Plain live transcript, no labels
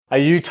Are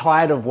you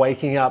tired of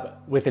waking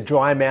up with a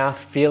dry mouth,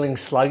 feeling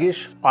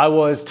sluggish? I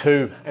was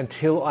too,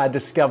 until I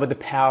discovered the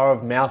power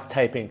of mouth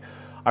taping.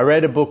 I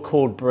read a book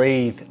called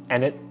Breathe,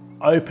 and it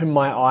opened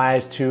my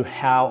eyes to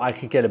how I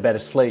could get a better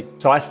sleep.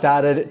 So I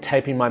started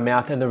taping my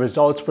mouth, and the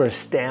results were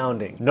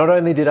astounding. Not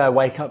only did I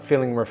wake up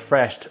feeling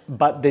refreshed,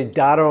 but the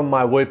data on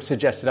my Whoop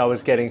suggested I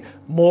was getting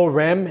more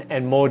REM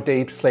and more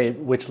deep sleep,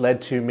 which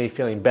led to me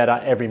feeling better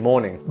every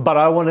morning. But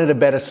I wanted a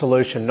better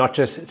solution, not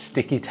just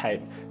sticky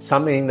tape,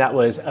 something that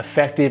was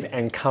effective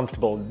and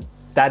comfortable.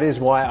 That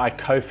is why I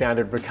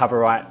co-founded Recover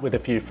Right with a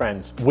few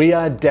friends. We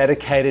are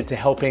dedicated to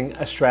helping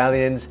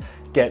Australians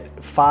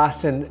get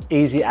fast and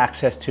easy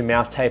access to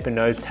mouth tape and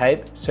nose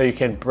tape so you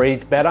can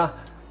breathe better,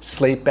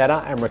 sleep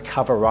better, and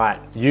recover right.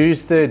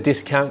 Use the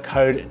discount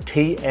code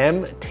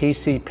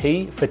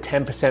TMTCP for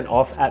 10%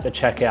 off at the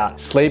checkout.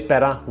 Sleep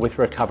better with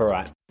Recover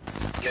Right.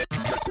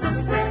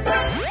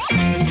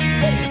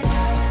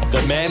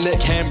 The Man That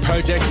Can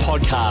Project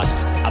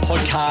podcast, a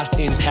podcast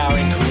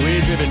empowering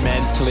career-driven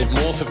men to live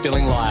more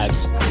fulfilling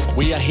lives.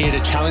 We are here to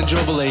challenge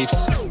your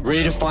beliefs,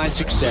 redefine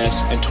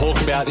success, and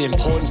talk about the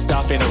important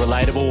stuff in a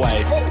relatable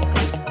way.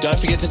 Don't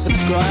forget to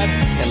subscribe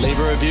and leave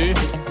a review.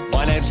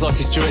 My name's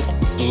Lachlan Stuart.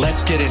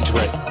 Let's get into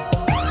it.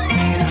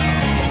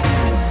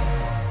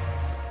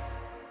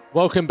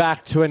 Welcome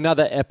back to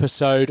another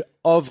episode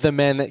of the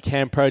Man That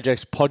Can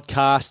Project's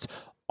podcast.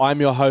 I'm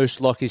your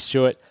host, Lachlan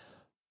Stuart.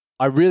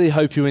 I really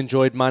hope you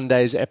enjoyed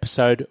Monday's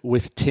episode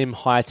with Tim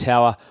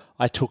Hightower.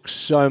 I took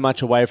so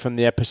much away from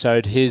the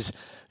episode. His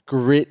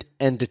grit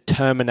and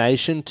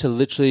determination to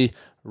literally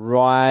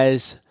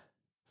rise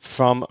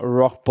from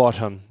rock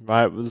bottom,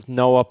 right, with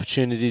no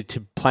opportunity to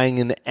playing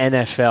in the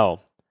NFL.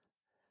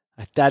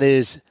 That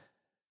is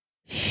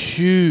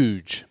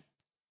huge.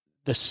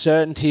 The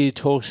certainty he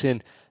talks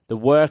in, the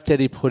work that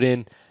he put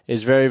in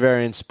is very,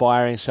 very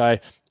inspiring. So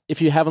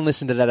if you haven't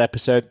listened to that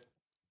episode,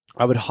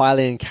 I would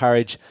highly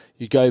encourage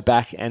you go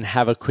back and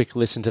have a quick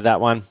listen to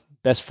that one.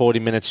 Best 40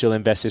 minutes you'll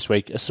invest this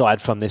week,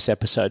 aside from this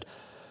episode.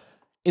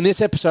 In this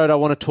episode, I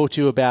want to talk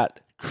to you about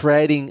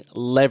creating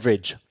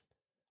leverage.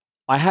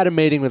 I had a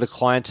meeting with a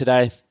client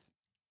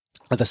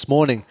this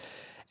morning,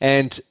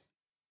 and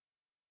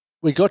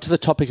we got to the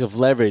topic of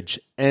leverage.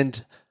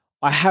 And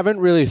I haven't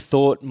really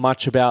thought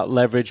much about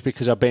leverage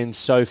because I've been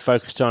so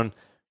focused on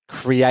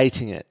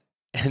creating it.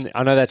 And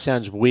I know that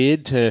sounds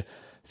weird to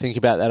think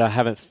about that I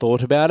haven't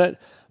thought about it.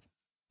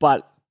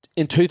 But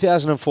in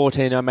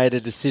 2014, I made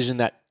a decision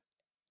that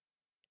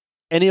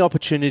any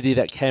opportunity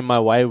that came my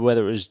way,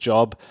 whether it was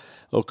job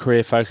or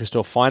career focused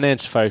or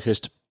finance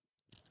focused,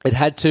 it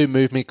had to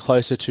move me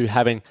closer to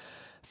having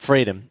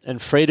freedom.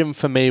 And freedom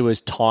for me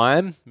was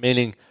time,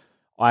 meaning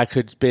I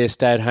could be a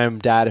stay-at-home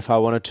dad if I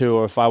wanted to,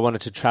 or if I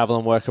wanted to travel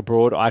and work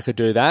abroad, I could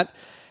do that.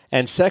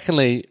 And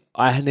secondly,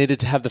 I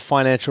needed to have the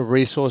financial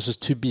resources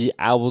to be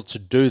able to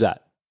do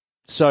that.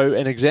 So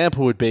an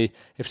example would be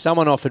if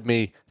someone offered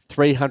me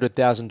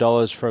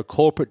 $300,000 for a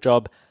corporate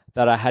job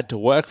that I had to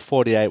work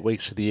 48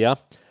 weeks of the year,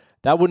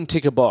 that wouldn't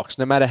tick a box,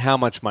 no matter how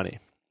much money.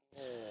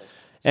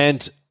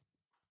 And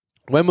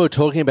when we were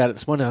talking about it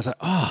this morning, I was like,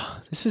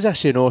 this is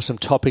actually an awesome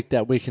topic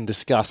that we can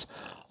discuss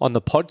on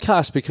the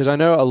podcast, because I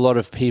know a lot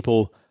of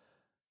people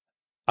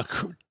are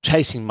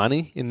chasing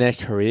money in their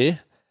career,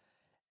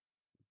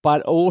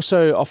 but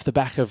also off the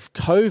back of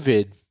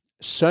COVID,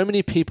 so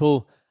many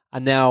people are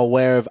now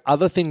aware of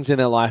other things in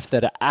their life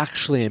that are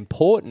actually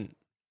important.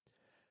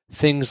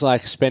 Things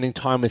like spending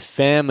time with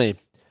family,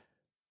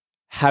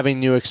 having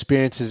new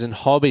experiences and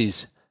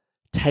hobbies,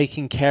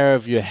 taking care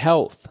of your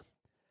health.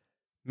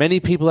 Many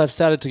people have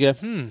started to go,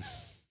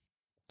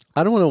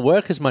 I don't want to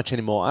work as much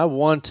anymore. I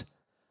want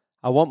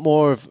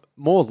more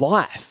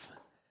life.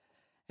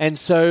 And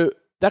so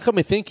that got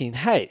me thinking,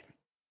 hey,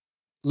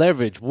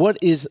 leverage. What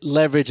is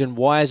leverage, and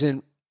why is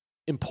it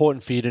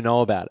important for you to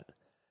know about it?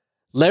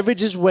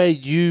 Leverage is where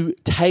you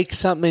take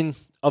something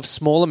of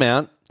small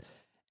amount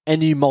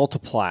and you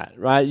multiply it,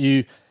 right?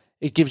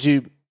 It gives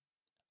you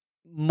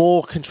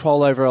more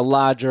control over a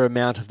larger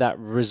amount of that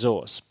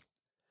resource.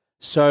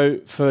 So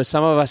for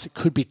some of us, it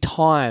could be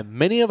time.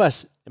 Many of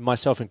us,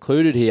 myself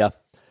included here,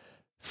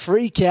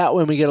 freak out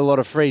when we get a lot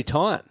of free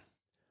time.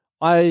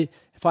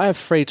 If I have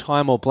free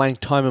time or blank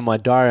time in my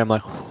diary, I'm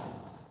like,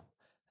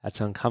 that's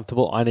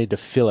uncomfortable. I need to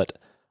fill it.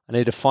 I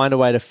need to find a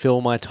way to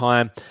fill my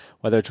time,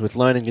 whether it's with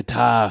learning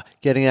guitar,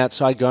 getting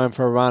outside, going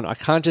for a run. I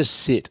can't just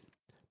sit,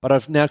 but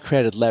I've now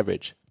created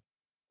leverage.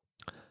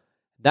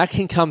 That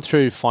can come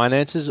through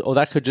finances, or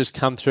that could just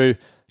come through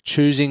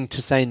choosing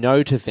to say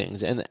no to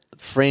things and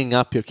freeing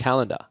up your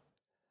calendar.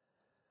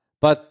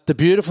 But the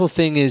beautiful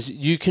thing is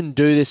you can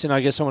do this, and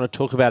I guess I want to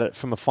talk about it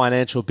from a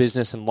financial,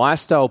 business, and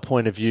lifestyle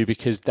point of view,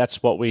 because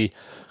that's what we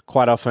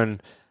quite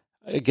often,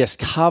 I guess,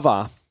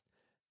 cover.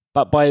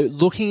 But by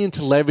looking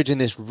into leveraging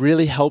this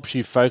really helps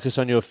you focus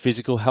on your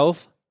physical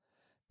health,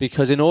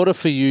 because in order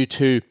for you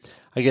to,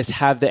 I guess,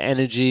 have the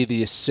energy,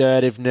 the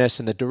assertiveness,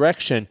 and the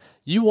direction,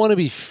 you want to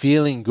be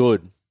feeling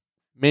good,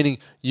 meaning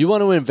you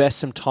want to invest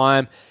some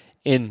time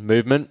in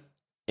movement,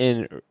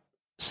 in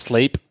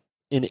sleep,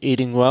 in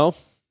eating well,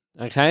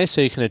 okay,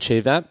 so you can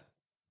achieve that.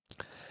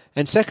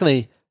 And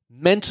secondly,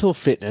 mental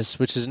fitness,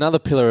 which is another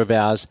pillar of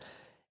ours,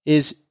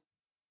 is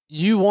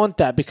you want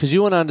that because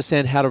you want to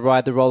understand how to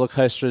ride the roller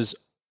coasters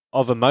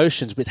of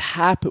emotions, which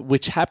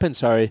happen,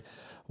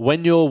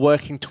 when you're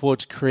working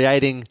towards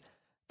creating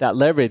that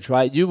leverage,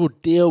 right? You will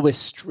deal with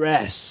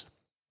stress,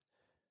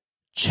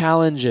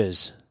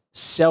 challenges,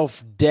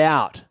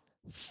 self-doubt,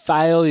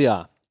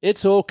 failure.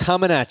 It's all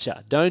coming at you.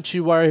 Don't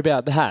you worry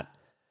about that.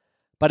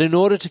 But in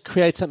order to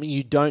create something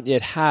you don't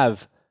yet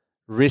have,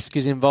 risk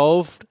is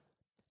involved,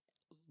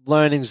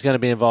 learning is going to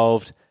be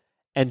involved,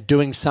 and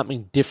doing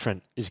something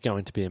different is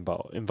going to be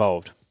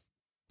involved.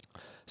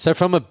 So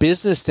from a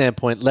business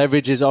standpoint,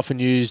 leverage is often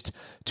used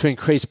to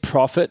increase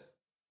profit,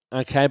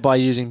 okay, by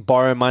using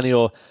borrow money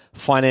or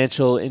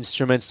financial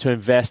instruments to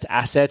invest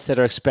assets that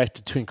are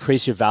expected to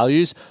increase your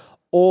values,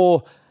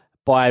 or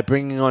by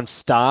bringing on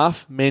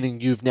staff,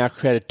 meaning you've now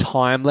created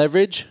time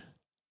leverage.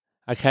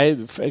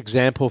 Okay, for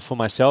example, for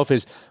myself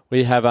is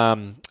we have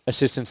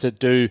assistants that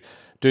do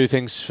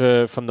things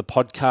from the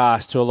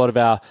podcast to a lot of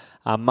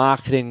our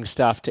marketing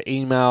stuff to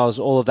emails,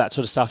 all of that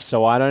sort of stuff,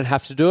 so I don't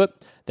have to do it.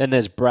 Then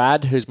there's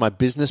Brad, who's my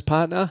business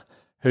partner,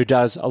 who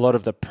does a lot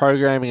of the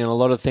programming and a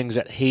lot of things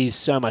that he's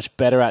so much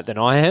better at than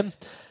I am,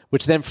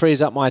 which then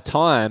frees up my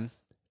time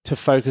to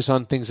focus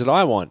on things that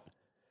I want,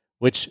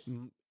 which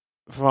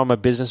from a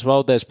business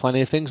world, there's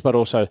plenty of things, but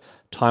also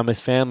time with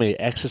family,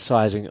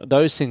 exercising,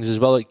 those things as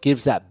well. It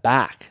gives that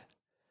back.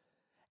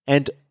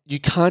 And you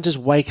can't just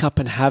wake up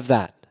and have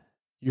that.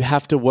 You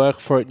have to work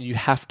for it. You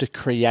have to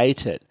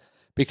create it.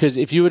 Because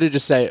if you were to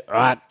just say, all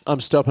right, I'm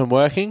stopping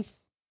working,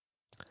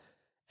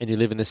 and you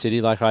live in the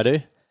city like I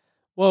do,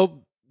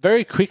 well,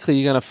 very quickly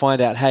you're going to find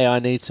out, hey, I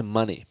need some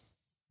money,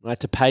 right,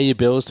 to pay your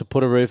bills, to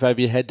put a roof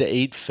over your head, to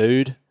eat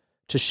food,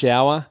 to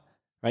shower,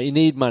 right? You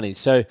need money.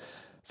 So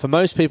for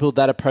most people,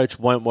 that approach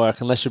won't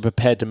work unless you're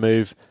prepared to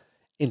move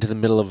into the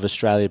middle of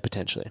Australia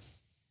potentially.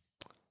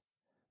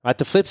 Right?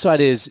 The flip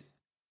side is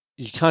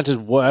you can't just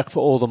work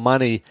for all the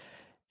money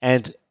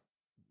and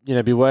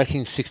be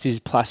working 60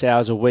 plus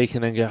hours a week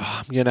and then go,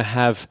 I'm going to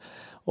have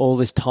all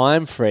this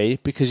time free,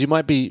 because you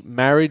might be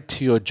married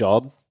to your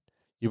job.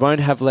 You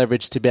won't have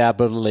leverage to be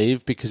able to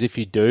leave, because if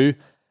you do,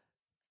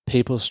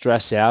 people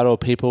stress out or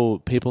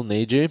people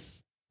need you.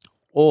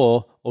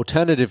 Or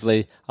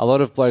alternatively, a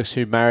lot of blokes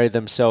who marry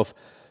themselves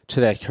to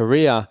their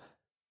career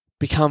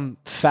become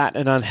fat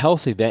and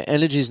unhealthy. Their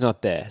energy's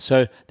not there.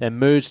 So their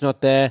mood's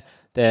not there.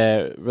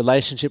 Their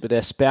relationship with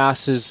their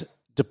spouse is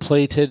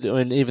depleted,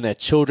 and even their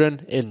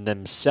children in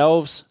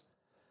themselves.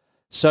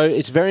 So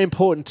it's very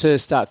important to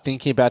start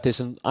thinking about this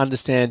and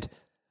understand,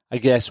 I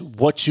guess,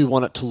 what you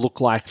want it to look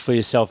like for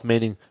yourself,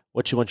 meaning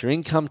what you want your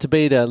income to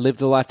be to live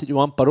the life that you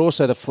want, but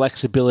also the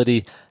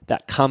flexibility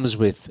that comes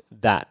with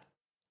that.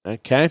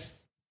 Okay?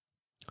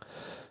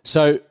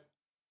 So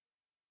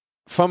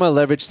from a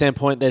leverage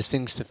standpoint, there's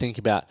things to think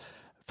about.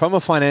 From a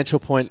financial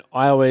point,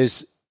 I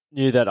always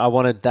knew that I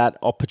wanted that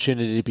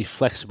opportunity to be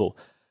flexible.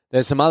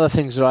 There's some other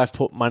things that I've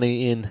put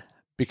money in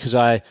because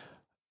I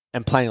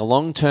am playing a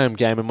long-term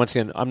game. And once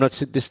again,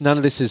 none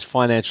of this is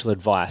financial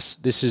advice.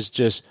 This is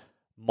just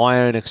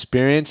my own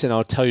experience, and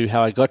I'll tell you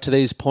how I got to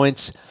these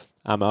points.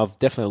 I've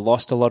definitely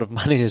lost a lot of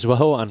money as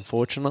well,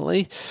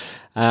 unfortunately.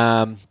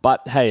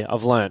 But hey,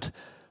 I've learned.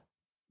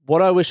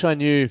 What I wish I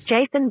knew...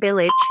 Jason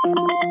Billage.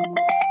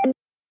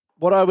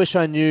 What I wish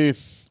I knew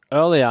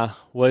earlier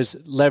was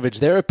leverage.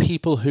 There are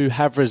people who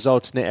have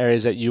results in the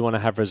areas that you want to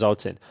have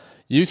results in.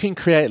 You can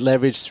create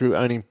leverage through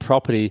owning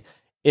property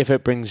if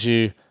it brings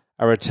you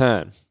a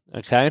return,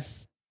 okay?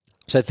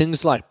 So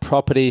things like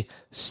property,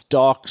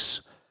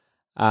 stocks,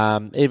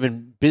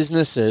 even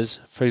businesses.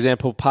 For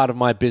example, part of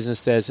my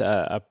business, there's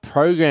a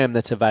program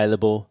that's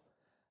available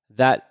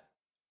that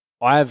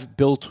I've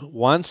built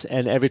once,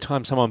 and every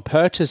time someone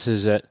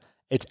purchases it,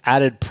 it's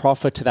added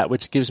profit to that,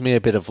 which gives me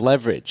a bit of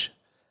leverage,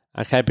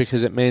 okay?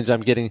 Because it means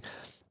I'm getting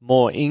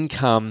more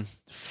income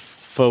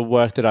for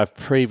work that I've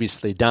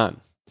previously done.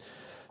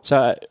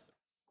 So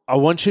I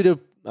want you to,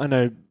 I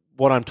know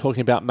what I'm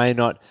talking about may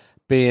not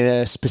be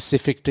a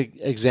specific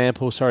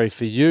example,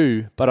 for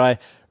you, but I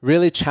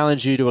really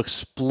challenge you to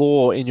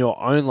explore in your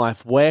own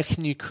life, where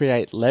can you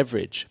create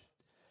leverage?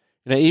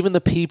 Even the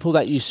people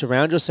that you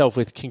surround yourself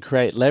with can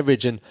create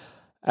leverage. And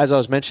as I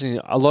was mentioning,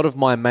 a lot of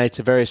my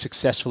mates are very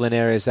successful in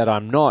areas that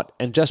I'm not.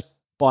 And just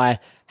by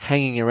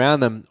hanging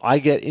around them, I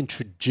get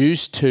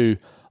introduced to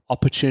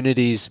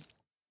opportunities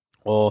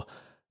or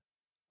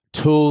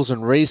tools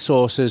and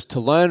resources to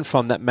learn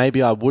from that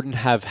maybe I wouldn't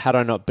have had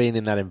I not been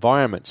in that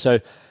environment. So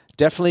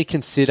definitely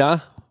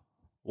consider,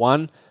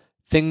 one,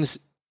 things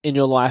in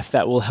your life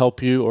that will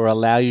help you or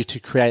allow you to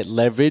create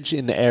leverage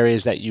in the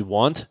areas that you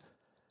want.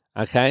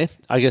 Okay?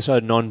 I guess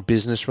a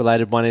non-business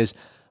related one is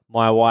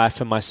my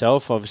wife and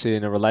myself, obviously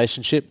in a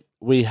relationship.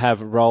 We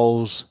have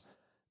roles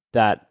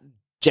that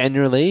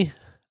generally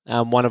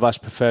one of us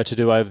prefer to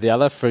do over the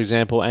other. For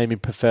example, Amy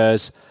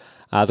prefers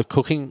the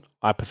cooking.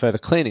 I prefer the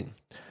cleaning.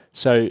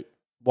 So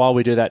while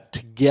we do that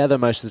together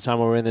most of the time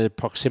when we're in the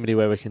proximity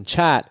where we can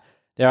chat,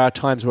 there are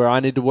times where I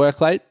need to work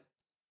late.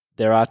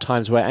 There are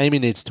times where Amy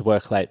needs to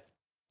work late.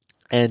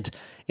 And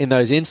in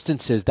those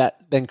instances,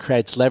 that then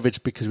creates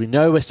leverage because we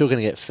know we're still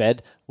going to get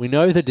fed. We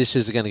know the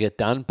dishes are going to get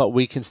done, but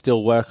we can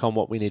still work on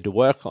what we need to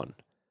work on.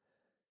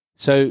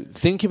 So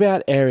think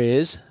about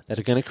areas that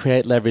are going to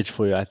create leverage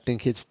for you. I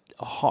think it's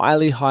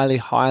highly, highly,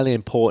 highly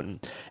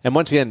important. And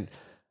once again,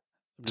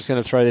 I'm just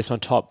going to throw this on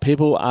top.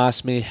 People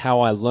ask me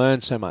how I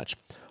learn so much.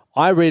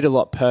 I read a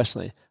lot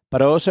personally,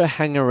 but I also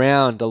hang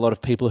around a lot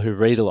of people who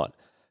read a lot.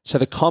 So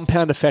the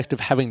compound effect of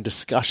having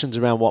discussions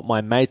around what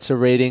my mates are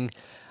reading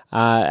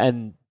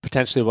and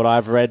potentially what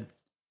I've read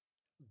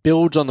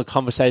builds on the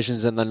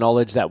conversations and the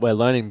knowledge that we're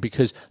learning,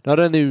 because not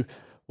only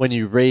when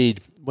you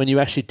read, when you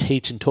actually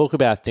teach and talk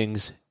about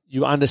things,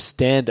 you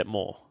understand it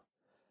more.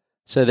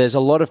 So there's a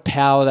lot of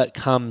power that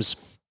comes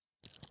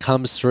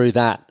through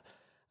that.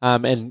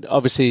 And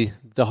obviously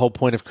the whole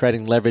point of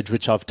creating leverage,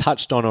 which I've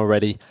touched on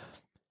already,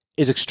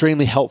 is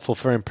extremely helpful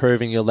for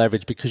improving your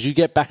leverage because you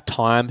get back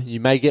time, you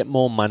may get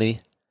more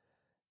money,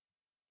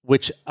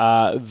 which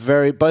are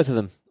both of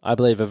them, I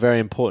believe, are very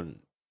important.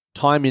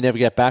 Time you never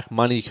get back,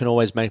 money you can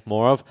always make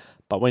more of,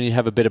 but when you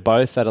have a bit of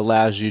both, that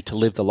allows you to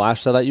live the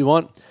lifestyle that you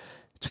want.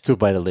 It's a good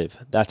way to live,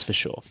 that's for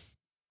sure.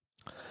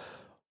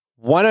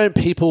 Why don't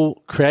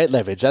people create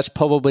leverage? That's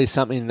probably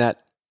something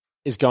that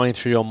is going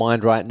through your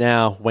mind right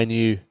now when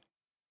you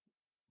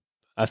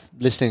are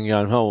listening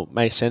and going, oh, it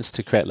makes sense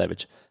to create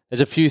leverage.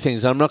 There's a few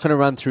things. I'm not going to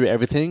run through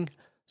everything,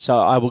 so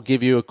I will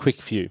give you a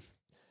quick few.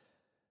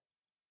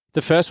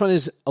 The first one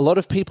is a lot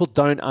of people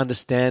don't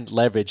understand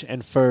leverage,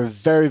 and for a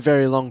very,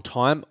 very long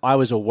time, I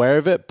was aware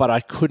of it, but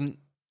I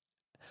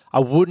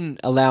wouldn't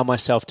allow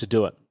myself to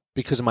do it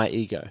because of my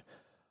ego.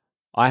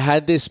 I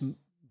had this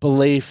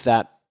belief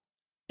that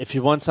if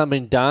you want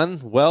something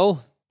done,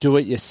 well, do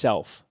it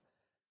yourself.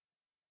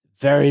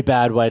 Very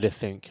bad way to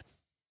think.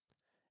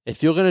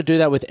 If you're going to do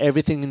that with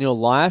everything in your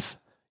life,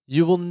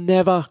 you will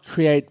never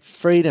create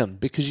freedom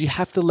because you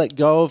have to let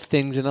go of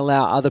things and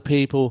allow other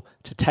people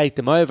to take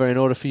them over in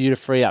order for you to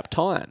free up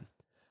time.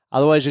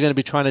 Otherwise, you're going to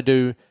be trying to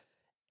do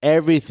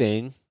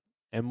everything,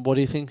 and what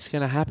do you think is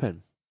going to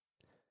happen?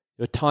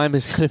 Your time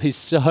is going to be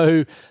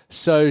so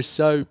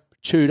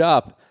chewed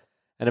up,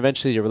 and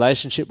eventually your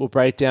relationship will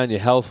break down, your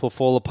health will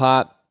fall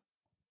apart.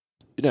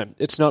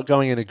 It's not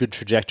going in a good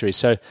trajectory.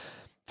 So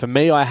for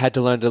me, I had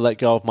to learn to let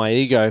go of my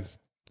ego.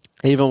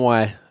 Even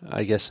why,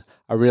 I guess,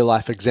 a real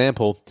life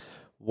example,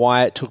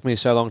 why it took me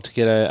so long to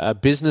get a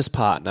business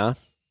partner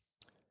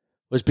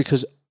was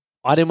because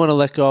I didn't want to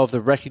let go of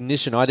the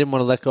recognition. I didn't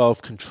want to let go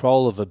of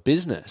control of a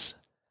business.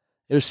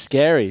 It was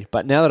scary.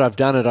 But now that I've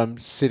done it, I'm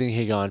sitting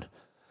here going,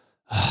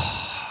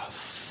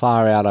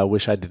 far out. I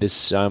wish I did this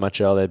so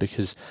much earlier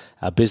because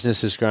our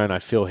business has grown. I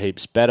feel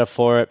heaps better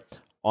for it.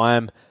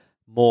 I'm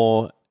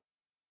more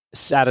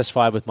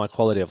satisfied with my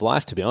quality of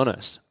life, to be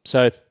honest.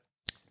 So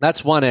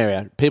that's one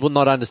area, people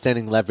not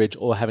understanding leverage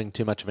or having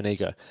too much of an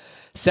ego.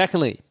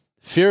 Secondly,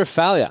 fear of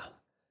failure.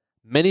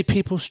 Many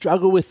people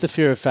struggle with the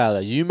fear of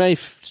failure. You may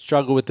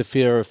struggle with the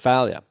fear of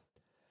failure,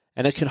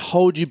 and it can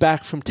hold you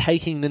back from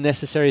taking the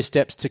necessary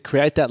steps to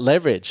create that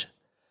leverage.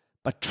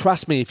 But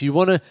trust me, if you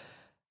want to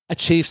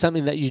achieve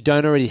something that you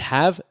don't already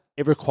have,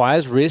 it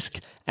requires risk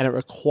and it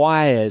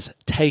requires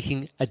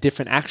taking a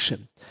different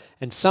action.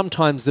 And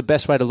sometimes the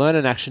best way to learn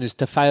an action is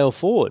to fail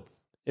forward.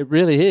 It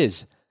really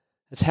is.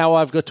 It's how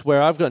I've got to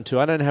where I've gotten to.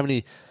 I don't have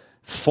any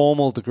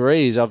formal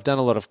degrees. I've done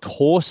a lot of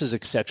courses,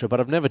 etc., but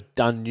I've never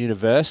done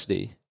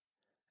university.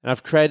 And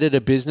I've created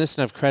a business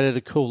and I've created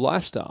a cool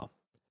lifestyle.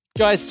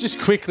 Guys, just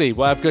quickly,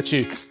 while I've got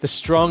you, the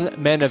Strong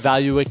Men of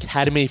Value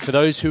Academy. For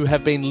those who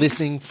have been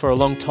listening for a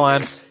long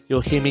time,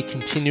 you'll hear me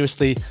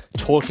continuously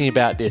talking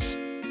about this.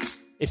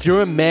 If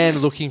you're a man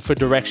looking for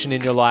direction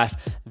in your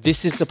life,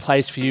 this is the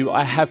place for you.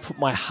 I have put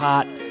my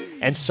heart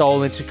and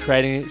soul into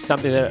creating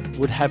something that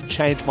would have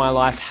changed my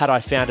life had I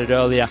found it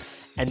earlier,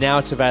 and now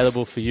it's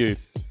available for you.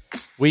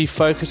 We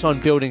focus on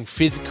building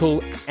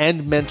physical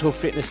and mental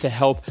fitness to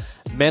help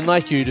men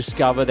like you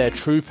discover their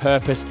true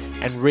purpose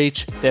and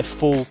reach their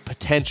full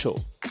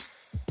potential.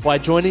 By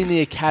joining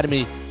the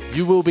Academy,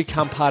 you will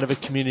become part of a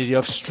community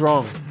of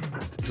strong,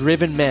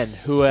 driven men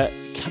who are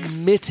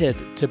committed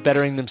to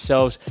bettering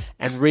themselves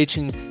and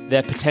reaching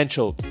their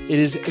potential. It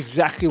is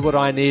exactly what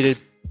I needed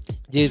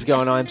years ago,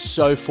 and I am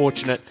so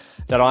fortunate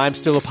that I am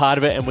still a part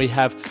of it, and we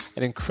have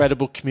an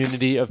incredible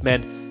community of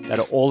men that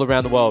are all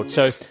around the world.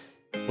 So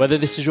whether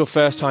this is your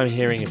first time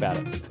hearing about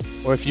it,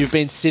 or if you've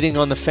been sitting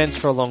on the fence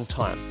for a long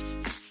time,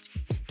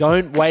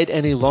 don't wait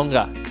any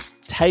longer.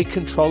 Take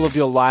control of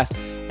your life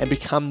and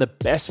become the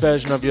best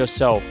version of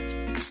yourself.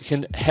 You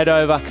can head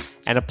over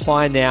and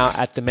apply now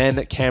at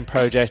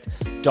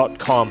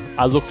thementhatcanproject.com.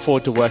 I look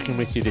forward to working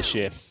with you this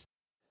year.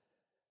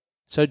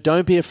 So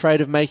don't be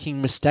afraid of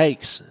making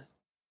mistakes.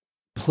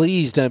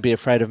 Please don't be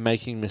afraid of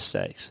making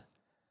mistakes.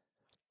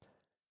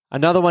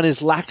 Another one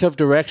is lack of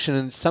direction,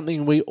 and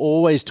something we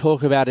always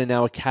talk about in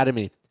our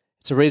academy.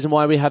 It's the reason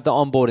why we have the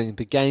onboarding,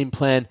 the game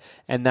plan,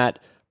 and that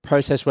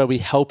process where we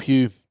help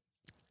you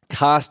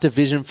cast a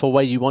vision for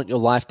where you want your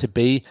life to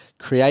be,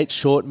 create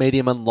short,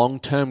 medium, and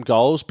long-term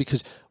goals,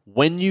 because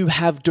when you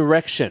have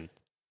direction,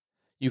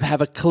 you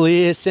have a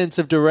clear sense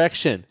of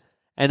direction,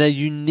 and a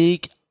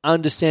unique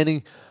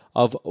understanding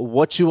of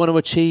what you want to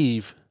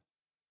achieve,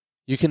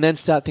 you can then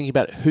start thinking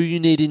about who you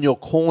need in your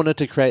corner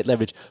to create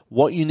leverage,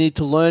 what you need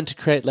to learn to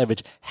create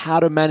leverage,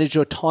 how to manage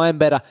your time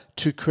better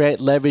to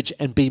create leverage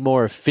and be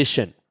more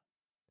efficient.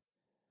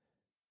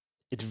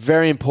 It's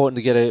very important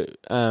to get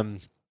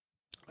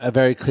a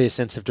very clear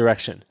sense of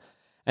direction.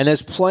 And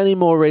there's plenty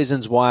more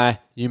reasons why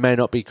you may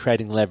not be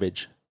creating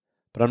leverage,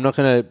 but I'm not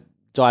going to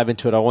dive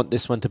into it. I want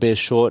this one to be a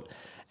short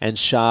and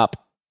sharp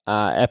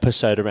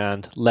episode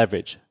around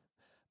leverage.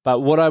 But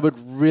what I would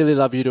really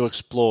love you to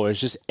explore is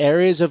just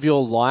areas of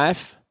your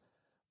life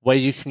where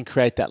you can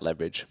create that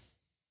leverage.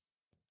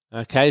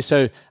 Okay,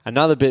 so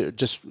another bit,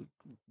 just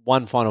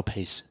one final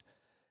piece.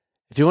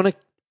 If you want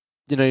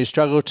to, you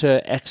struggle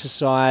to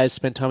exercise,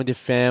 spend time with your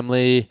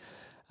family,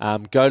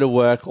 go to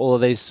work, all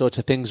of these sorts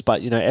of things,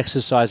 but,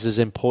 exercise is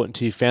important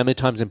to you, family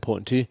time is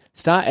important to you,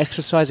 start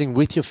exercising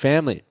with your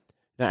family.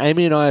 Now,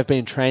 Amy and I have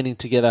been training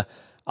together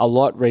a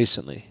lot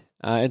recently.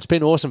 It's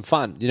been awesome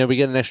fun. We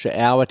get an extra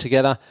hour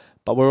together,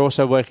 but we're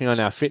also working on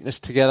our fitness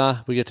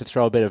together. We get to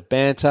throw a bit of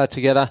banter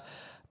together,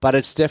 but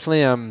it's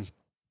definitely,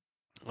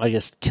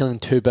 killing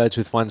two birds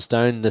with one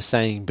stone, the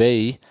saying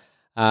be,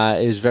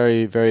 is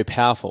very, very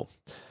powerful.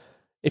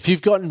 If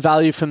you've gotten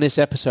value from this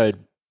episode,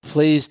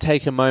 please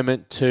take a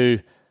moment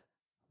to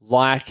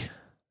like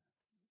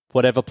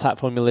whatever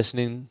platform you're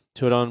listening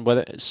to it on,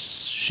 whether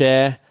it's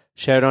share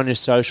it on your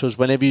socials.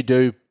 Whenever you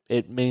do,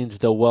 it means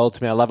the world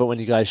to me. I love it when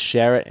you guys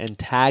share it and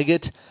tag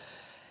it.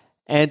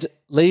 And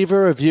leave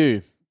a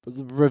review.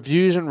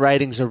 Reviews and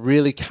ratings are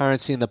really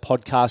currency in the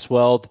podcast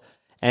world,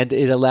 and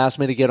it allows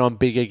me to get on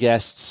bigger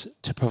guests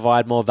to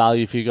provide more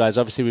value for you guys.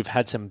 Obviously, we've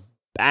had some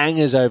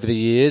bangers over the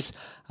years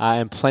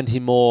and plenty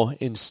more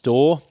in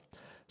store.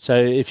 So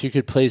if you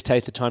could please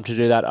take the time to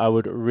do that, I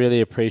would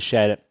really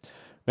appreciate it.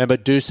 Remember,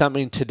 do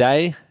something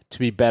today to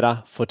be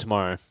better for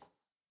tomorrow.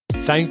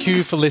 Thank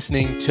you for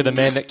listening to the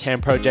Man That Can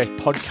Project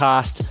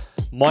podcast.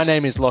 My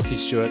name is Lachlan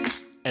Stuart,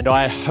 and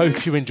I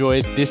hope you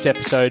enjoyed this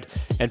episode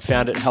and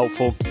found it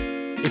helpful.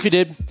 If you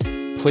did,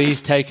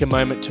 please take a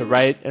moment to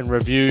rate and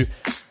review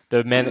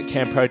the Man That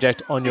Can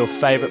Project on your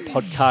favorite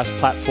podcast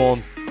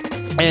platform.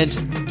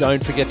 And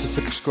don't forget to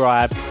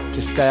subscribe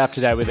to stay up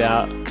to date with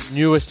our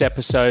newest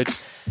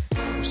episodes.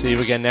 We'll see you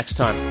again next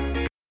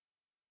time.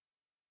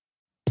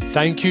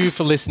 Thank you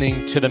for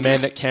listening to the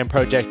Man That Can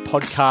Project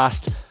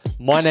podcast.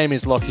 My name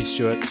is Lachlan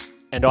Stuart,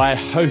 and I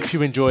hope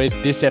you enjoyed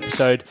this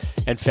episode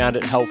and found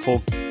it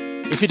helpful.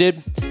 If you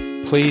did,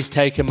 please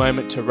take a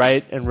moment to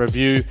rate and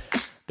review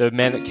the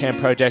Man That Can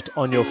Project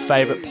on your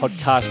favorite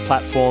podcast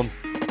platform.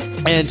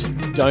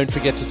 And don't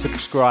forget to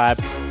subscribe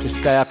to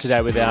stay up to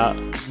date with our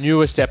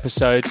newest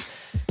episodes.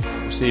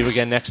 We'll see you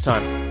again next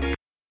time.